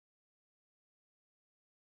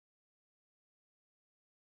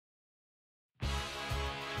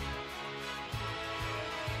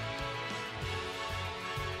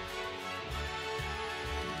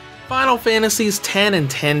Final Fantasies X and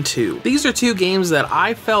X-2. These are two games that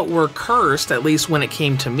I felt were cursed, at least when it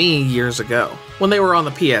came to me years ago. When they were on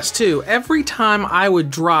the PS2, every time I would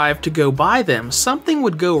drive to go buy them, something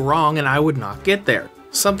would go wrong and I would not get there.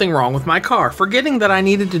 Something wrong with my car, forgetting that I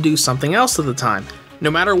needed to do something else at the time. No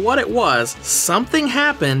matter what it was, something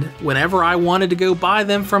happened whenever I wanted to go buy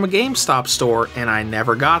them from a GameStop store and I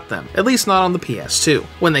never got them, at least not on the PS2.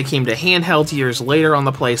 When they came to handheld years later on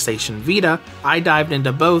the PlayStation Vita, I dived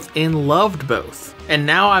into both and loved both. And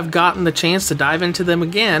now I've gotten the chance to dive into them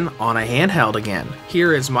again on a handheld again.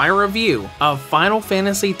 Here is my review of Final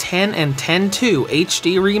Fantasy X and X-2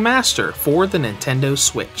 HD Remaster for the Nintendo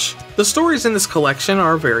Switch. The stories in this collection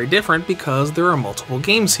are very different because there are multiple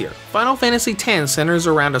games here. Final Fantasy X centers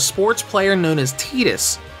around a sports player known as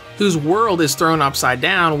Tidus, whose world is thrown upside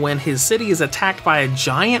down when his city is attacked by a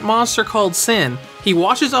giant monster called Sin. He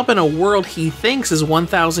washes up in a world he thinks is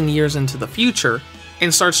 1,000 years into the future,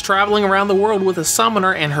 and starts traveling around the world with a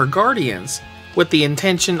summoner and her guardians, with the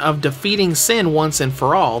intention of defeating Sin once and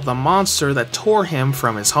for all, the monster that tore him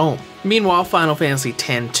from his home. Meanwhile, Final Fantasy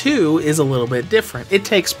X-2 is a little bit different. It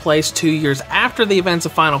takes place 2 years after the events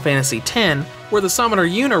of Final Fantasy X, where the summoner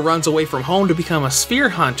Yuna runs away from home to become a sphere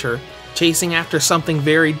hunter, chasing after something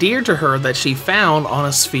very dear to her that she found on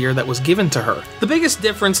a sphere that was given to her. The biggest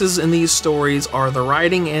differences in these stories are the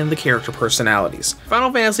writing and the character personalities.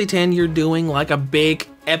 Final Fantasy X, you're doing like a big,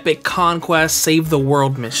 epic conquest, save the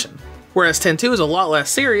world mission. Whereas X-2 is a lot less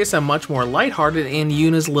serious and much more lighthearted in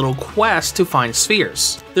Yuna's little quest to find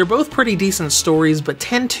spheres. They're both pretty decent stories, but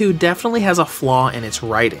X-2 definitely has a flaw in its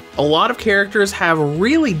writing. A lot of characters have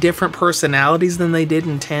really different personalities than they did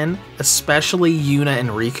in X, especially Yuna and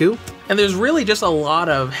Riku, and there's really just a lot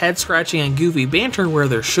of head-scratching and goofy banter where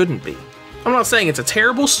there shouldn't be. I'm not saying it's a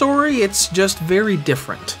terrible story, it's just very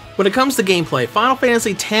different. When it comes to gameplay, Final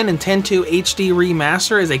Fantasy X and X-2 HD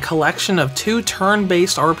Remaster is a collection of 2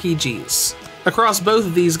 turn-based RPGs. Across both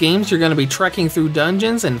of these games, you're going to be trekking through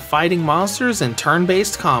dungeons and fighting monsters in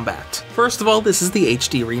turn-based combat. First of all, this is the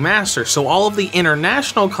HD Remaster, so all of the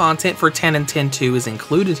international content for X and X-2 is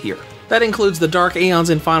included here. That includes the Dark Aeons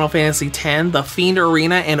in Final Fantasy X, the Fiend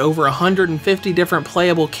Arena, and over 150 different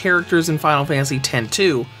playable characters in Final Fantasy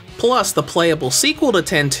X-2, plus the playable sequel to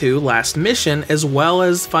X-2, Last Mission, as well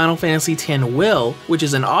as Final Fantasy X Will, which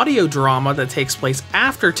is an audio drama that takes place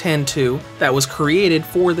after X-2 that was created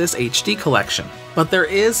for this HD collection. But there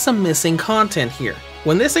is some missing content here.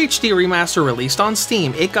 When this HD remaster released on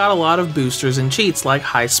Steam, it got a lot of boosters and cheats like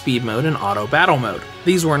High Speed Mode and Auto Battle Mode.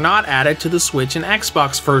 These were not added to the Switch and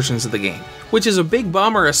Xbox versions of the game, which is a big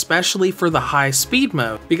bummer, especially for the High Speed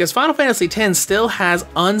Mode, because Final Fantasy X still has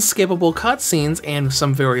unskippable cutscenes and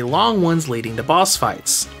some very long ones leading to boss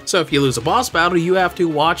fights. So if you lose a boss battle, you have to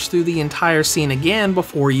watch through the entire scene again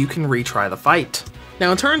before you can retry the fight. Now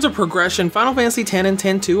in terms of progression, Final Fantasy X and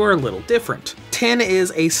X-2 are a little different. X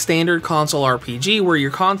is a standard console RPG where you're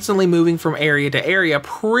constantly moving from area to area,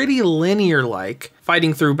 pretty linear-like,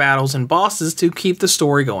 fighting through battles and bosses to keep the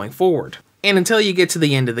story going forward. And until you get to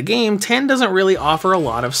the end of the game, X doesn't really offer a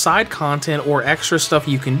lot of side content or extra stuff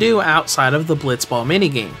you can do outside of the Blitzball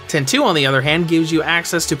minigame. X-2 on the other hand gives you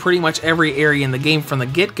access to pretty much every area in the game from the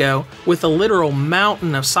get-go, with a literal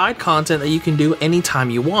mountain of side content that you can do anytime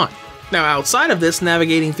you want. Now outside of this,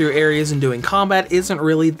 navigating through areas and doing combat isn't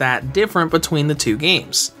really that different between the two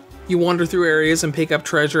games. You wander through areas and pick up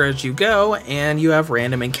treasure as you go, and you have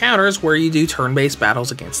random encounters where you do turn-based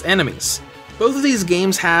battles against enemies. Both of these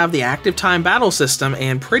games have the active time battle system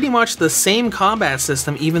and pretty much the same combat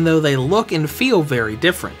system, even though they look and feel very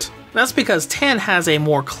different. That's because X has a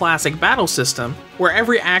more classic battle system, where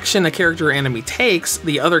every action a character or enemy takes,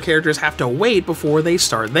 the other characters have to wait before they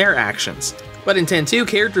start their actions. But in X-2,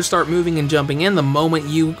 characters start moving and jumping in the moment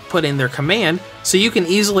you put in their command, so you can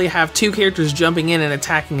easily have 2 characters jumping in and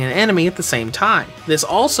attacking an enemy at the same time. This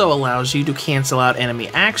also allows you to cancel out enemy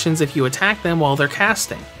actions if you attack them while they're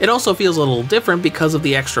casting. It also feels a little different because of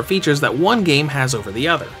the extra features that one game has over the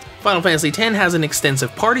other. Final Fantasy X has an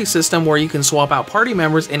extensive party system where you can swap out party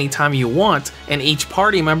members anytime you want, and each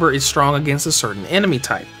party member is strong against a certain enemy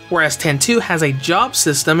type. Whereas X-2 has a job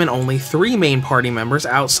system and only 3 main party members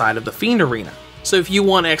outside of the Fiend Arena. So if you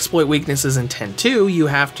want to exploit weaknesses in X-2, you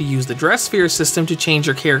have to use the Dress Sphere system to change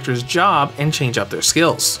your character's job and change up their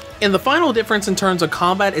skills. And the final difference in terms of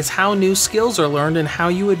combat is how new skills are learned and how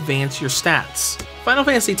you advance your stats. Final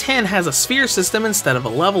Fantasy X has a sphere system instead of a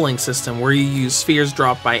leveling system where you use spheres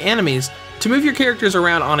dropped by enemies to move your characters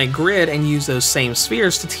around on a grid and use those same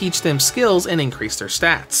spheres to teach them skills and increase their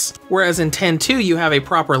stats. Whereas in X-2 you have a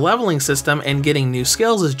proper leveling system and getting new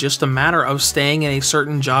skills is just a matter of staying in a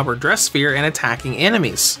certain job or dress sphere and attacking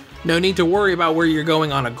enemies. No need to worry about where you're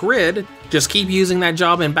going on a grid, just keep using that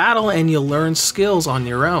job in battle and you'll learn skills on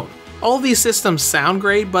your own. All these systems sound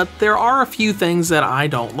great, but there are a few things that I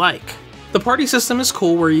don't like. The party system is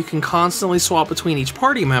cool where you can constantly swap between each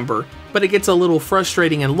party member, but it gets a little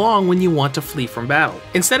frustrating and long when you want to flee from battle.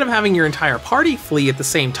 Instead of having your entire party flee at the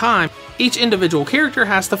same time, each individual character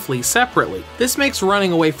has to flee separately. This makes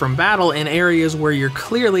running away from battle in areas where you're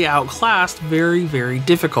clearly outclassed very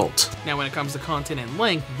difficult. Now when it comes to content and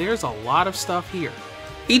length, there's a lot of stuff here.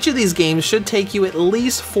 Each of these games should take you at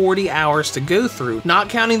least 40 hours to go through, not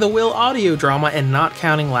counting the Will audio drama and not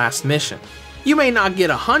counting last mission. You may not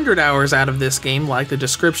get 100 hours out of this game like the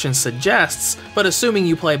description suggests, but assuming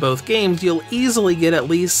you play both games, you'll easily get at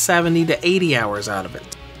least 70 to 80 hours out of it.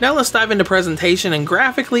 Now let's dive into presentation, and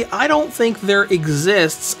graphically, I don't think there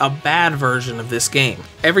exists a bad version of this game.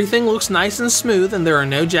 Everything looks nice and smooth and there are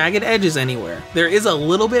no jagged edges anywhere. There is a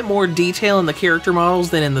little bit more detail in the character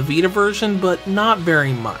models than in the Vita version, but not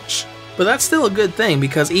very much. But that's still a good thing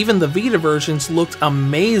because even the Vita versions looked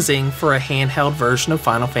amazing for a handheld version of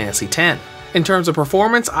Final Fantasy X. In terms of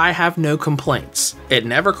performance, I have no complaints. It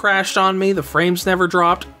never crashed on me, the frames never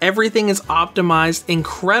dropped, everything is optimized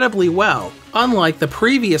incredibly well, unlike the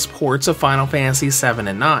previous ports of Final Fantasy VII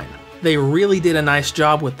and IX. They really did a nice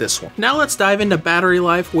job with this one. Now let's dive into battery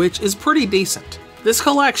life, which is pretty decent. This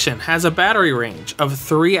collection has a battery range of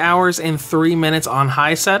 3 hours and 3 minutes on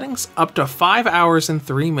high settings, up to 5 hours and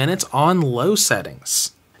 3 minutes on low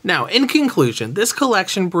settings. Now, in conclusion, this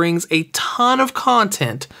collection brings a ton of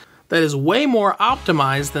content that is way more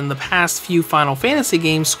optimized than the past few Final Fantasy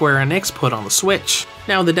games Square Enix put on the Switch.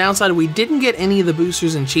 Now, the downside, we didn't get any of the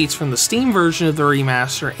boosters and cheats from the Steam version of the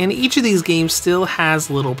remaster, and each of these games still has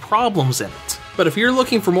little problems in it. But if you're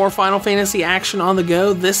looking for more Final Fantasy action on the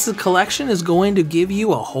go, this collection is going to give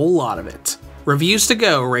you a whole lot of it. Reviews to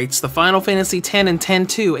Go rates the Final Fantasy X and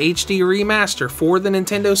X-2 HD Remaster for the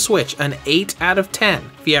Nintendo Switch an 8 out of 10.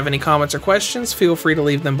 If you have any comments or questions, feel free to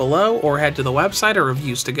leave them below or head to the website at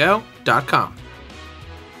reviewstogo.com.